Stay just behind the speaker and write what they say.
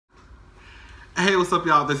Hey, what's up,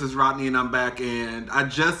 y'all? This is Rodney, and I'm back, and I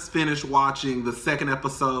just finished watching the second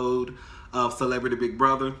episode of Celebrity Big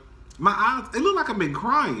Brother. My eyes, it looked like I've been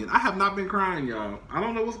crying. I have not been crying, y'all. I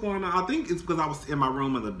don't know what's going on. I think it's because I was in my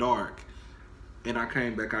room in the dark, and I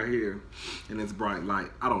came back out here, and it's bright light.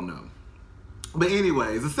 I don't know. But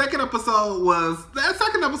anyways, the second episode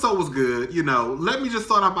was good. You know, let me just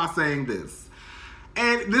start off by saying this.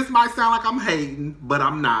 And this might sound like I'm hating, but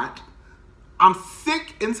I'm not. I'm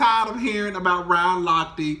sick and tired of hearing about Ryan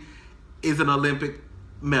Lochte is an Olympic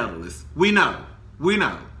medalist. We know.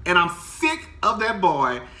 And I'm sick of that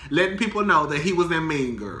boy letting people know that he was in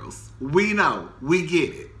Mean Girls. We know. We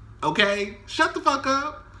get it. Okay? Shut the fuck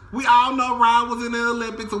up. We all know Ryan was in the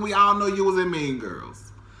Olympics, and we all know you was in Mean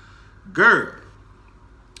Girls. Girl.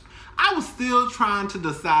 I was still trying to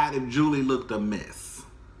decide if Julie looked a mess.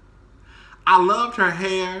 I loved her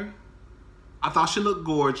hair. I thought she looked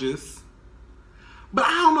gorgeous. But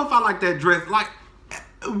I don't know if I like that dress. Like, at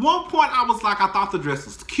one point I was like, I thought the dress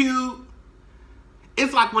was cute.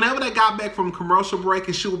 It's like whenever they got back from commercial break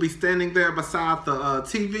and she would be standing there beside the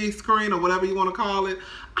TV screen or whatever you want to call it,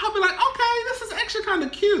 I'll be like, okay, this is actually kind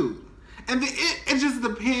of cute. And then it just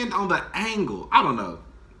depends on the angle. I don't know.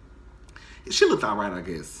 She looked all right, I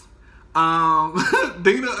guess.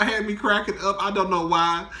 Dina had me cracking up. I don't know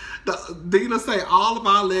why. Dina say all of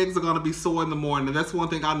our legs are going to be sore in the morning. That's one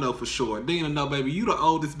thing I know for sure. Dina, no, baby, you the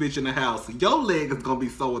oldest bitch in the house. Your leg is going to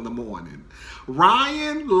be sore in the morning.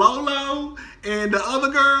 Ryan, Lolo, and the other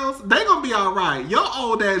girls, they going to be all right. Your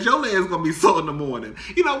old ass, your legs going to be sore in the morning.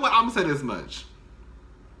 You know what? I'm going to say this much.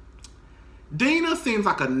 Dina seems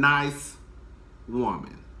like a nice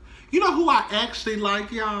woman. You know who I actually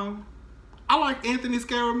like, y'all? I like Anthony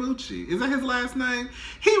Scaramucci. Is that his last name?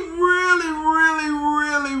 He really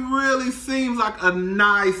seems like a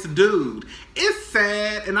nice dude. It's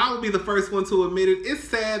sad, and I will be the first one to admit it. It's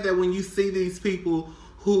sad that when you see these people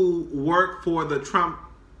who work for the Trump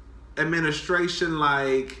administration,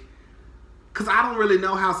 like, because I don't really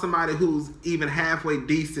know how somebody who's even halfway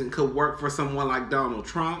decent could work for someone like Donald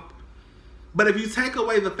Trump. But if you take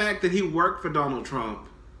away the fact that he worked for Donald Trump,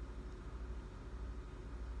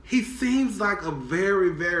 he seems like a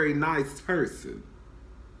very nice person.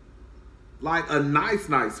 Like a nice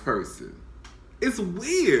person. It's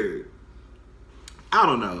weird. I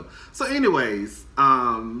don't know. So anyways,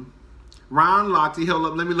 Ryan Lochte, hold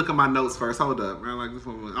up. Let me look at my notes first. Hold up. I was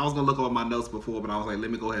going to look over my notes before, but I was like,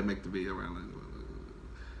 let me go ahead and make the video.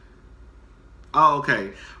 Oh,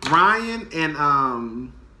 okay. Ryan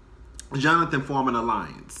and Jonathan form an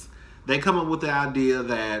alliance. They come up with the idea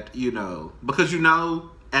that, you know, because you know,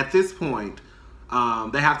 at this point,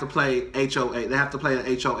 they have to play HOH. They have to play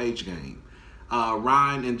an HOH game.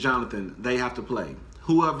 Ryan and Jonathan, they have to play.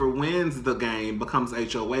 Whoever wins the game becomes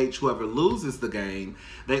HOH. Whoever loses the game,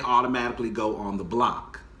 they automatically go on the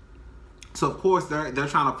block. So of course they're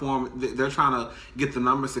trying to get the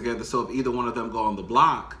numbers together. So if either one of them go on the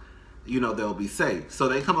block, you know, they'll be safe. So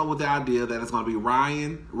they come up with the idea that it's going to be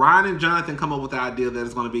Ryan and Jonathan come up with the idea that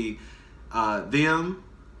it's going to be them.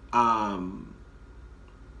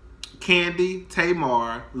 Kandi,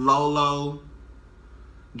 Tamar, Lolo,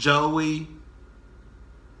 Joey,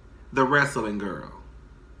 the wrestling girl.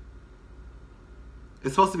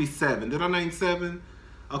 It's supposed to be 7. Did I name 7?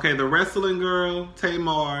 Okay, the wrestling girl,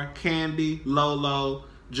 Tamar, Kandi, Lolo,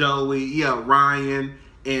 Joey, yeah, Ryan,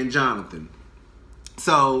 and Jonathan.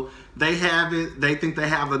 So they have it. They think they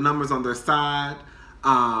have the numbers on their side.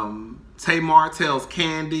 Tamar tells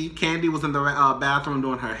Kandi was in the bathroom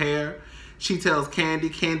doing her hair. She tells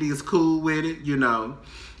Kandi is cool with it, you know.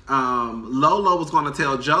 Lolo was going to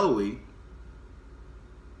tell Joey.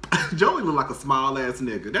 Joey looked like a small ass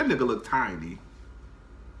nigga. That nigga looked tiny.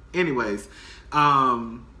 Anyways,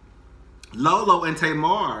 Lolo and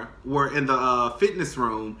Tamar were in the fitness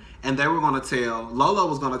room, and they were going to tell, Lolo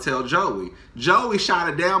was going to tell Joey. Joey shot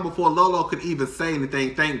it down before Lolo could even say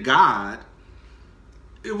anything, thank God.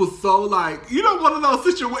 It was so like, you know, one of those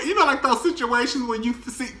situations, you know, like those situations when you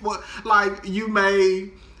see what, like, you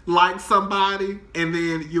may like somebody and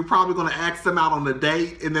then you're probably going to ask them out on a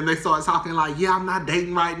date, and then they start talking like, yeah, I'm not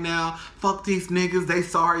dating right now. Fuck these niggas. They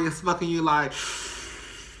sorry as fucking you, like,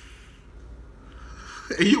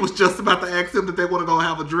 and you was just about to ask them that they want to go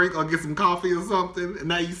have a drink or get some coffee or something, and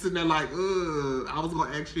now you sitting there like, ugh, I was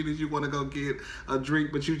going to ask you that you want to go get a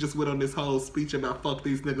drink, but you just went on this whole speech about fuck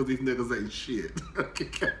these niggas ain't shit. Okay.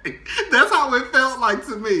 That's how it felt like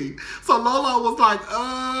to me. So Lolo was like,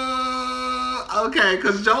 okay,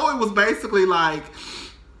 because Joey was basically like,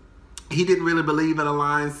 he didn't really believe in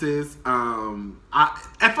alliances.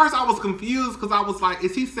 At first I was confused because I was like,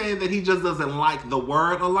 is he saying that he just doesn't like the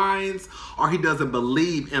word alliance, or he doesn't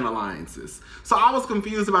believe in alliances? So I was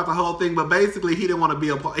confused about the whole thing, but basically he didn't want to be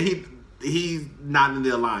a part. He's not in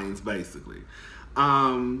the alliance, basically.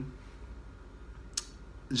 Ryan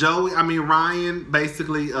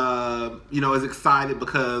basically, is excited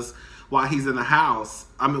because while he's in the house,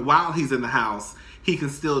 he can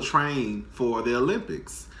still train for the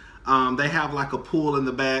Olympics. They have like a pool in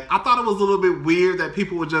the back. I thought it was a little bit weird that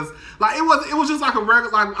people would just like it was just like a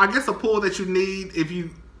regular, like I guess a pool that you need if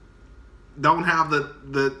you don't have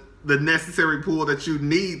the necessary pool that you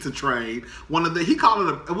need to train. He called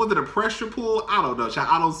it was it a pressure pool? I don't know.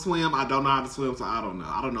 I don't swim. I don't know how to swim, so I don't know.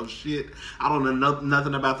 I don't know shit. I don't know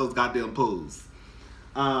nothing about those goddamn pools.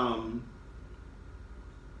 But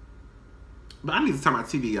I need to turn my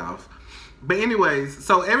TV off. But anyways,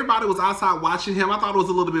 so everybody was outside watching him. I thought it was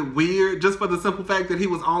a little bit weird just for the simple fact that he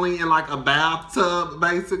was only in like a bathtub,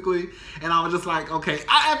 basically. And I was just like, okay.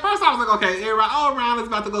 At first I was like, okay, Ryan is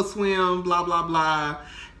about to go swim, blah, blah, blah.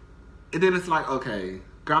 And then it's like, okay,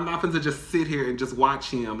 girl, I'm not going to just sit here and just watch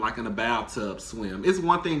him like in a bathtub swim. It's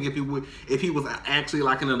one thing if he was actually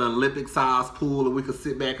like in an Olympic-sized pool and we could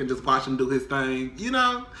sit back and just watch him do his thing. You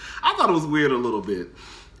know? I thought it was weird a little bit.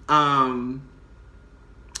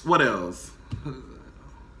 What else?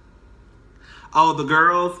 Oh, the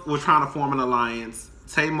girls were trying to form an alliance.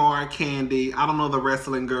 Tamar, Candy, I don't know the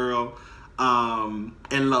wrestling girl, and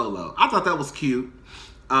Lolo. I thought that was cute.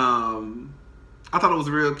 I thought it was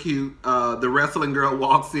real cute. The wrestling girl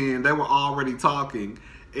walks in. They were already talking.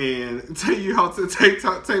 And Tamar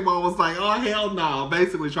was like, oh, hell no.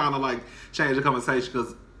 Basically trying to like change the conversation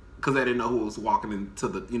because they didn't know who was walking into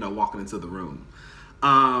the room.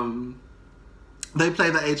 They play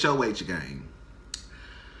the HOH game.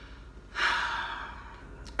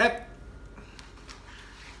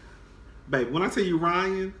 Babe, when I tell you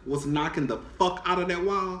Ryan was knocking the fuck out of that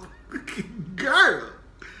wall, girl,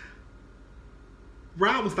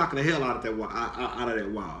 Ryan was knocking the hell out of that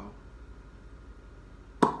wall.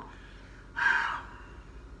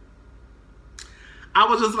 I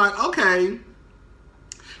was just like, okay.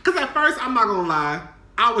 Because at first, I'm not going to lie,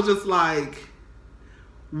 I was just like,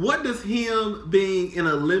 what does him being an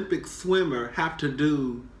Olympic swimmer have to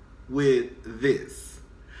do with this?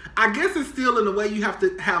 I guess it's still in a way you have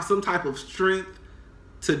to have some type of strength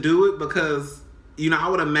to do it because, I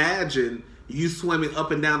would imagine you swimming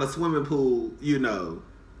up and down a swimming pool,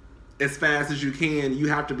 as fast as you can, you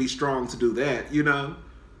have to be strong to do that,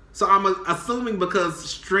 So I'm assuming because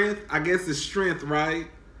strength, I guess is strength, right?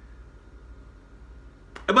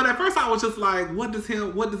 But at first I was just like, what does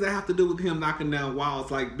that have to do with him knocking down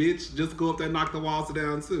walls? Like, bitch, just go up there and knock the walls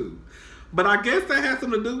down too. But I guess that has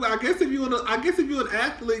something to do with, I guess if you're an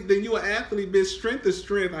athlete, then you're an athlete, bitch. Strength is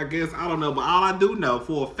strength, I guess. I don't know. But all I do know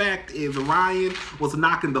for a fact is Ryan was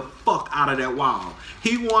knocking the fuck out of that wall.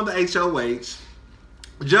 He won the HOH.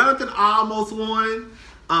 Jonathan almost won.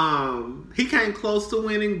 He came close to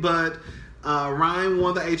winning, but Ryan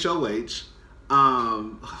won the HOH.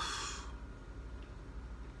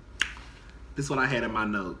 This is what I had in my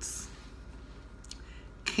notes.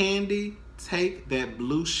 Candy, take that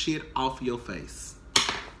blue shit off your face.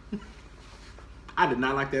 I did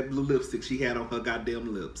not like that blue lipstick she had on her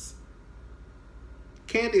goddamn lips.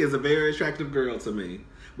 Candy is a very attractive girl to me,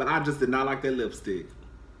 but I just did not like that lipstick.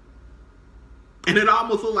 And it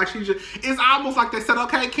almost looked like it's almost like they said,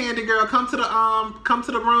 okay, Candy girl, come to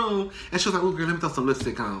the room. And she was like, oh girl, let me throw some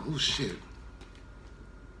lipstick on. Oh shit.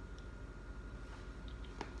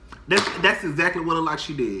 That's exactly what it looked like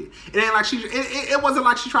she did. It ain't like it wasn't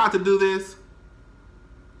like she tried to do this.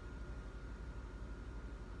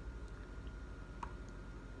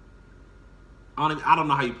 I don't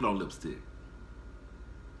know how you put on lipstick.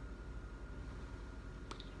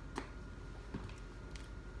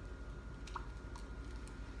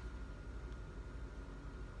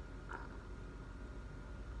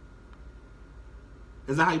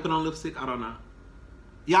 Is that how you put on lipstick? I don't know.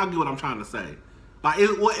 Y'all get what I'm trying to say. Like,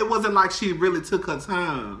 it wasn't like she really took her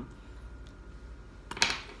time.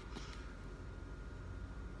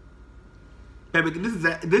 Baby, this is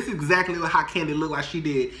exactly how Candy looked like she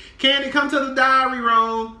did. Candy, come to the diary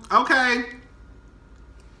room. Okay.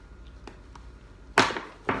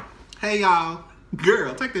 Hey, y'all.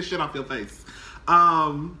 Girl, take this shit off your face.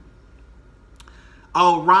 Oh,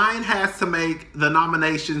 Ryan has to make the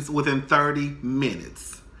nominations within 30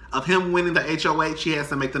 minutes. Of him winning the HOH, he has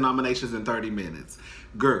to make the nominations in 30 minutes.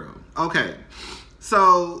 Girl. Okay.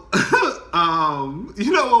 So,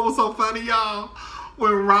 you know what was so funny, y'all?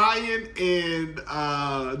 when Ryan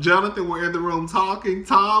and Jonathan were in the room talking,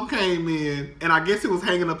 Tom came in, and I guess he was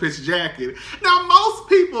hanging up his jacket. Now, most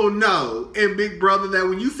people know in Big Brother that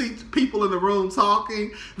when you see people in the room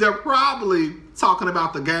talking, they're probably talking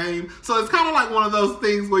about the game. So it's kind of like one of those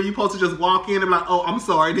things where you're supposed to just walk in and be like, oh, I'm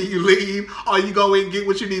sorry, then you leave, or you go in and get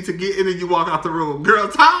what you need to get, and then you walk out the room. Girl,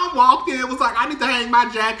 Tom walked in, was like, I need to hang my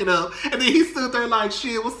jacket up, and then he stood there like,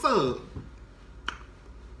 shit, what's up?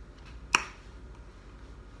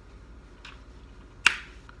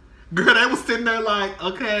 Girl, they was sitting there like,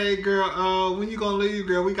 okay, girl, when you gonna leave,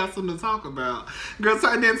 girl? We got something to talk about. Girl,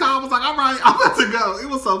 and then Tom was like, all right, I'm about to go. It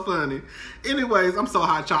was so funny. Anyways, I'm so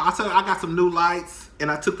hot, y'all. I said I got some new lights, and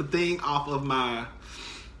I took the thing off of my,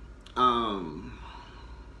 well,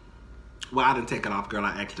 I didn't take it off, girl.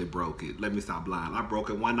 I actually broke it. Let me stop lying. I broke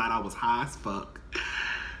it one night. I was high as fuck.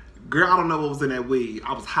 Girl, I don't know what was in that weed.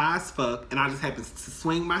 I was high as fuck, and I just happened to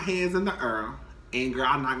swing my hands in the air. And girl,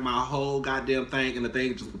 I knocked my whole goddamn thing, and the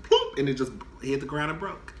thing just ploop, and it just hit the ground and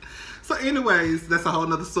broke. So anyways, that's a whole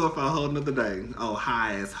nother story for a whole nother day. Oh,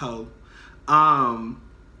 high ass hoe.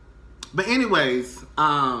 But anyways,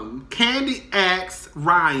 Candy asks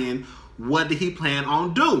Ryan, what did he plan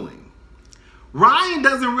on doing? Ryan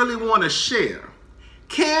doesn't really want to share.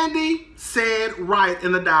 Candy said right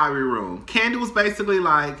in the diary room. Candy was basically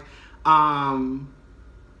like,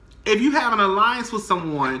 if you have an alliance with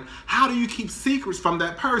someone, how do you keep secrets from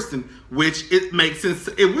that person? Which it makes sense.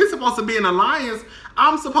 If we're supposed to be an alliance,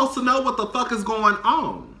 I'm supposed to know what the fuck is going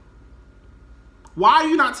on. Why are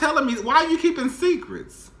you not telling me? Why are you keeping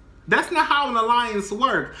secrets? That's not how an alliance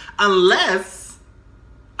works. Unless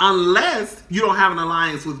you don't have an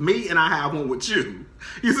alliance with me and I have one with you.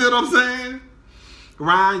 You see what I'm saying?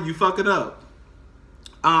 Ryan, you fuck it up.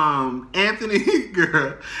 Anthony,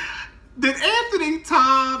 girl. Did Anthony,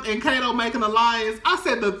 Tom, and Kato make an alliance? I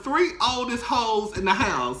said the 3 oldest hoes in the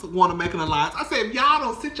house want to make an alliance. I said, if y'all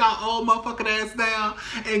don't sit y'all old motherfucking ass down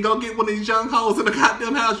and go get one of these young hoes in the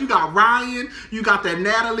goddamn house, you got Ryan, you got that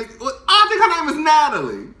Natalie. I think her name is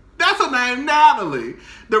Natalie. That's her name, Natalie.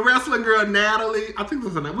 The wrestling girl, Natalie. I think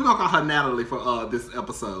that's her name. We're going to call her Natalie for this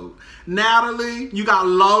episode. Natalie, you got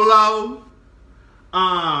Lolo.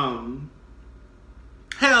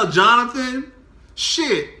 Hell, Jonathan.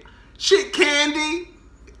 Shit, Candy.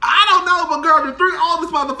 I don't know, but girl, the 3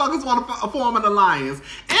 oldest motherfuckers want to form an alliance.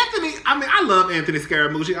 Anthony, I love Anthony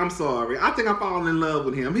Scaramucci. I'm sorry. I think I'm falling in love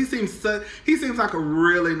with him. He seems like a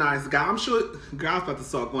really nice guy. I'm sure, girl, I was about to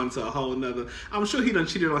start going to a whole nother. I'm sure he done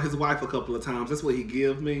cheated on his wife a couple of times. That's what he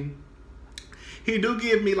give me. He do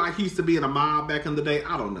give me like he used to be in a mob back in the day.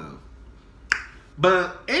 I don't know.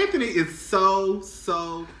 But Anthony is so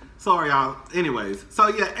sorry, y'all. Anyways, so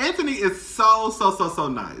yeah, Anthony is so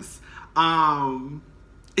nice.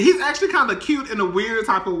 He's actually kind of cute in a weird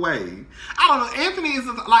type of way. I don't know. Anthony is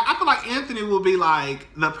like, I feel like Anthony will be like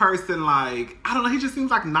the person, like, I don't know. He just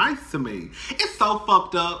seems like nice to me. It's so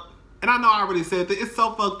fucked up. And I know I already said that. It's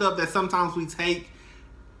so fucked up that sometimes we take,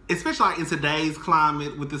 especially like in today's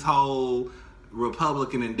climate with this whole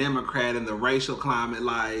Republican and Democrat and the racial climate,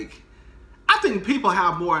 like, I think people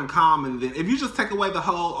have more in common than, if you just take away the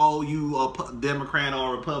whole, oh, you are Democrat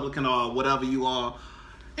or Republican or whatever you are.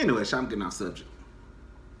 Anyway, I'm getting off subject.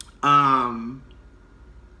 Ryan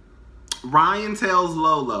tells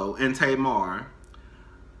Lolo and Tamar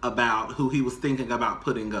about who he was thinking about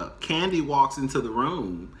putting up. Candy walks into the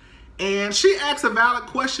room and she asks a valid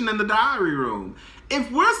question in the diary room.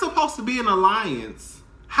 If we're supposed to be an alliance,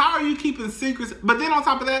 how are you keeping secrets? But then on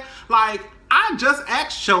top of that, like, I just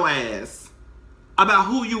asked your ass about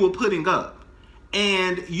who you were putting up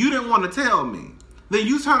and you didn't want to tell me. Then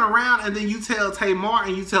you turn around and then you tell Tamar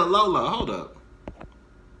and you tell Lola. Hold up,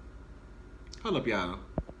 y'all.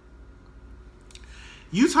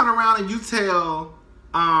 You turn around and you tell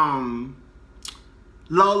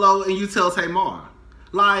Lolo and you tell Tamar.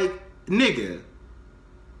 Like, nigga,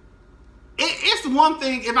 it's one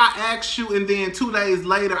thing if I ask you and then 2 days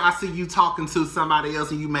later I see you talking to somebody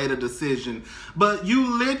else and you made a decision. But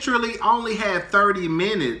you literally only had 30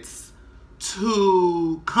 minutes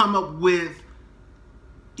to come up with,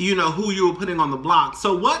 you know, who you were putting on the block.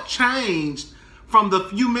 So what changed from the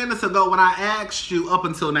few minutes ago when I asked you up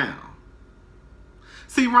until now?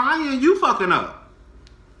 See, Ryan, you fucking up.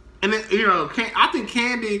 And then, you know, I think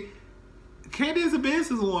Candy is a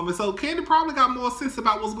businesswoman, so Candy probably got more sense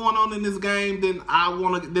about what's going on in this game than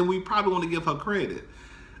we probably want to give her credit.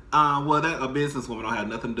 Well, that a businesswoman don't have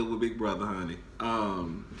nothing to do with Big Brother, honey.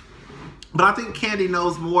 But I think Candy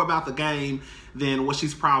knows more about the game than what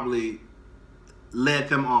she's probably led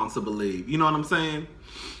them on to believe. You know what I'm saying?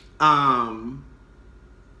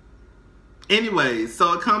 Anyways,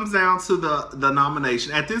 so it comes down to the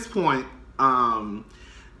nomination. At this point, oh,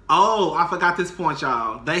 I forgot this point,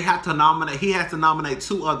 y'all. They have to nominate. He has to nominate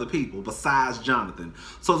 2 other people besides Jonathan.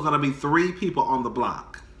 So it's gonna be 3 people on the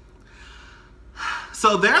block.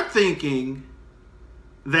 So they're thinking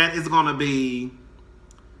that it's gonna be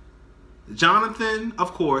Jonathan,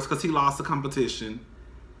 of course, because he lost the competition,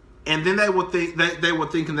 and then they were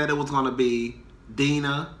thinking that it was gonna be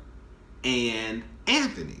Dina and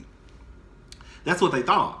Anthony. That's what they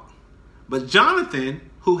thought. But Jonathan,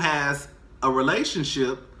 who has a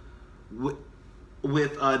relationship with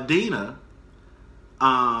Dina,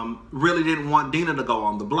 really didn't want Dina to go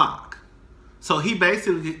on the block. So he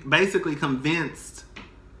basically convinced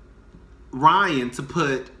Ryan to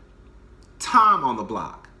put Tom on the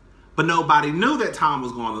block. But nobody knew that Tom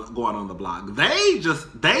was going on the block. They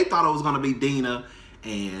thought it was going to be Dina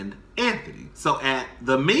and Anthony. So at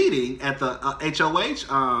the meeting, at the HOH,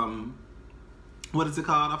 what is it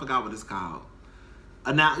called? I forgot what it's called.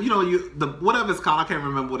 Now, you know, whatever it's called, I can't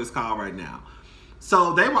remember what it's called right now.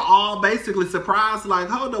 So they were all basically surprised, like,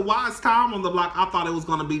 hold up, why is Tom on the block? I thought it was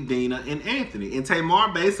going to be Dina and Anthony. And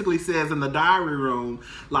Tamar basically says in the diary room,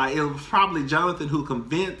 like, it was probably Jonathan who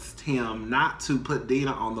convinced him not to put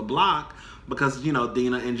Dina on the block because, you know,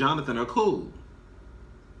 Dina and Jonathan are cool.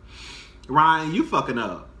 Ryan, you fucking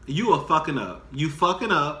up. You are fucking up. You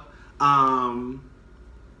fucking up.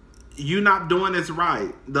 You not doing this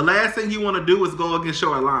right. The last thing you want to do is go against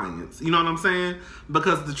your alliance. You know what I'm saying?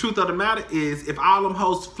 Because the truth of the matter is, if all them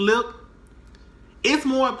hosts flip, it's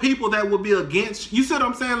more people that will be against. You see what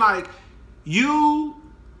I'm saying? Like, you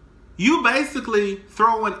basically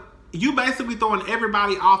throwing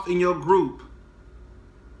everybody off in your group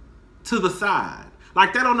to the side.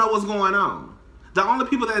 Like, they don't know what's going on. The only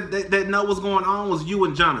people that know what's going on was you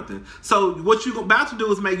and Jonathan. So what you about to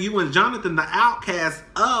do is make you and Jonathan the outcast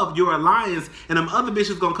of your alliance, and them other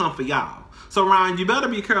bitches gonna come for y'all. So Ryan, you better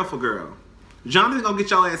be careful, girl. Jonathan's gonna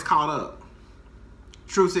get your ass caught up.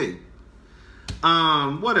 True C.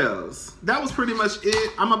 What else? That was pretty much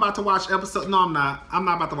it. I'm about to watch episode. No, I'm not. I'm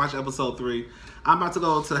not about to watch episode 3. I'm about to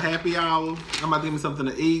go to happy hour. I'm about to give me something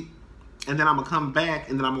to eat, and then I'm gonna come back,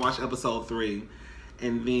 and then I'm gonna watch episode 3.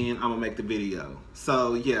 And then I'm gonna make the video.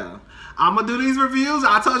 So yeah, I'm gonna do these reviews.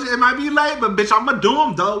 I told you it might be late, but bitch, I'm gonna do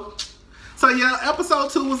them though. So yeah, episode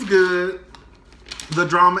 2 was good. The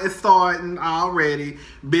drama is starting already.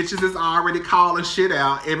 Bitches is already calling shit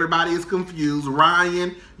out. Everybody is confused.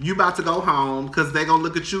 Ryan, you about to go home because they gonna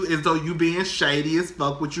look at you as though you being shady as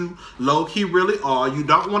fuck, what you low-key really are. You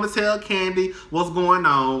don't want to tell Candy what's going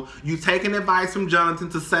on. You taking advice from Jonathan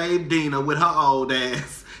to save Dina with her old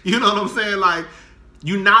ass. You know what I'm saying? Like,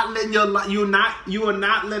 you are not letting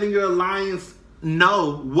your alliance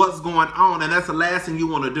know what's going on, and that's the last thing you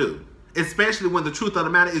want to do. Especially when the truth of the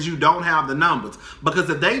matter is you don't have the numbers. Because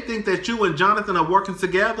if they think that you and Jonathan are working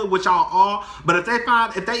together, which y'all are, but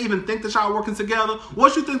if they even think that y'all working together,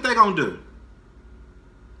 what you think they gonna do?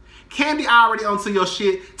 Candy already onto your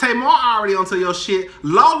shit. Tamar already onto your shit.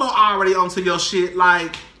 Lolo already onto your shit.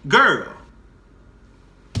 Like, girl.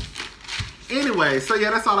 Anyway, so yeah,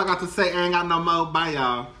 that's all I got to say. I ain't got no more. Bye,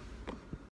 y'all.